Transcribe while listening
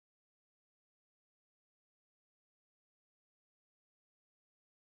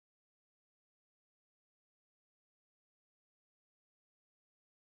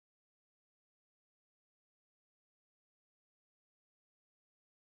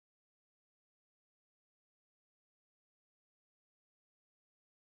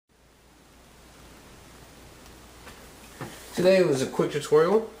Today was a quick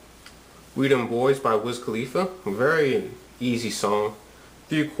tutorial. Dem Boyz by Wiz Khalifa. A very easy song.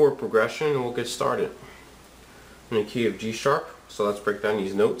 3-chord progression, and we'll get started. In the key of G sharp, so let's break down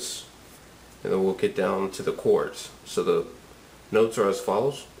these notes and then we'll get down to the chords. So the notes are as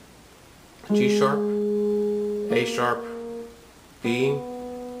follows: G sharp, A sharp, B,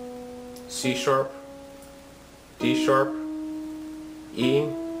 C sharp, D sharp, E,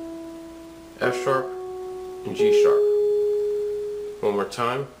 F sharp, and G sharp. One more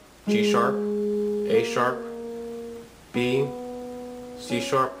time: G sharp, A sharp, B, C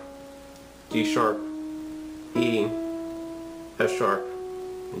sharp, D sharp, E, F sharp,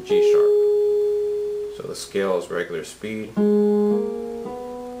 and G sharp. So the scale is regular speed.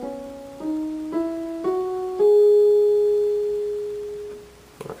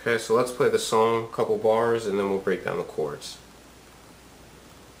 Okay, so let's play the song, a couple bars, and then we'll break down the chords.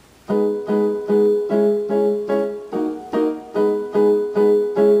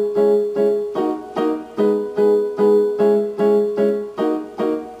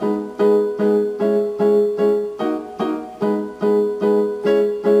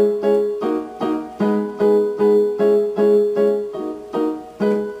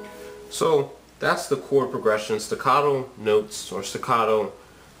 So that's the chord progression, staccato notes or staccato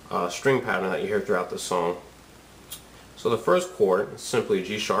string pattern that you hear throughout the song. So the first chord is simply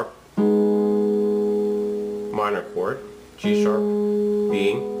G sharp, minor chord, G sharp,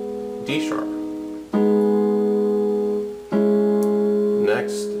 B, D sharp.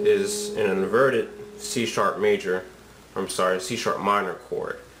 Next is an inverted C sharp major, C sharp minor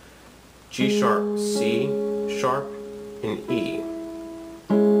chord, G sharp, C sharp, and E.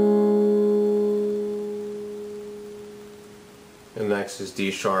 And next is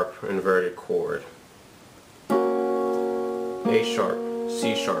D sharp inverted chord, A sharp,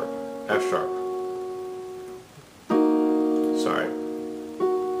 C sharp, F sharp.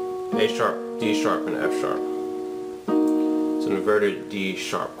 A sharp, D sharp, and F sharp. It's an inverted D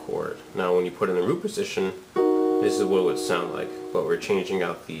sharp chord. Now when you put it in the root position, this is what it would sound like, but we're changing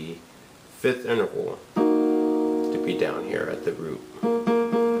out the 5th interval to be down here at the root.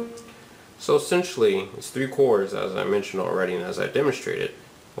 So essentially, it's 3 chords, as I mentioned already and as I demonstrated.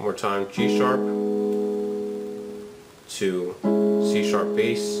 One more time: G sharp to C sharp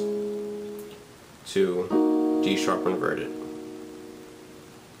bass to D sharp inverted.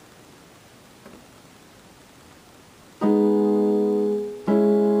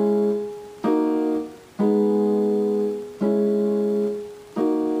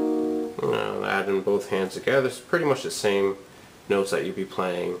 Now adding both hands together, it's pretty much the same notes that you'll be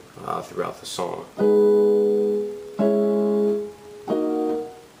playing throughout the song.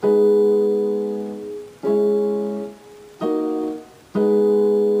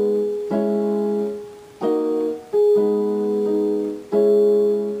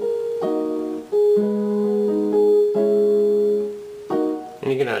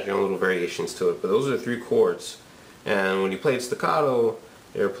 And you can add your own little variations to it, but those are the 3 chords. And when you play it staccato,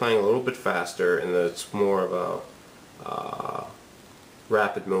 they're playing a little bit faster, and it's more of a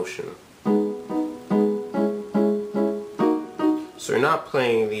rapid motion. So you're not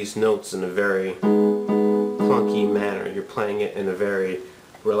playing these notes in a very clunky manner, you're playing it in a very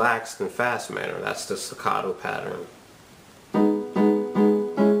relaxed and fast manner. That's the staccato pattern.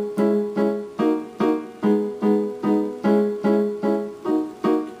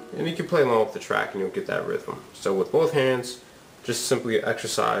 And you can play along with the track and you'll get that rhythm. So with both hands, just simply an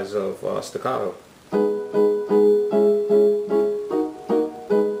exercise of staccato.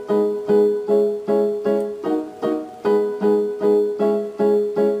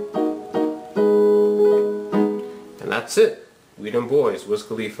 That's it. Dem Boyz, Wiz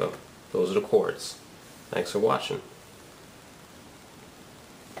Khalifa. Those are the chords. Thanks for watching.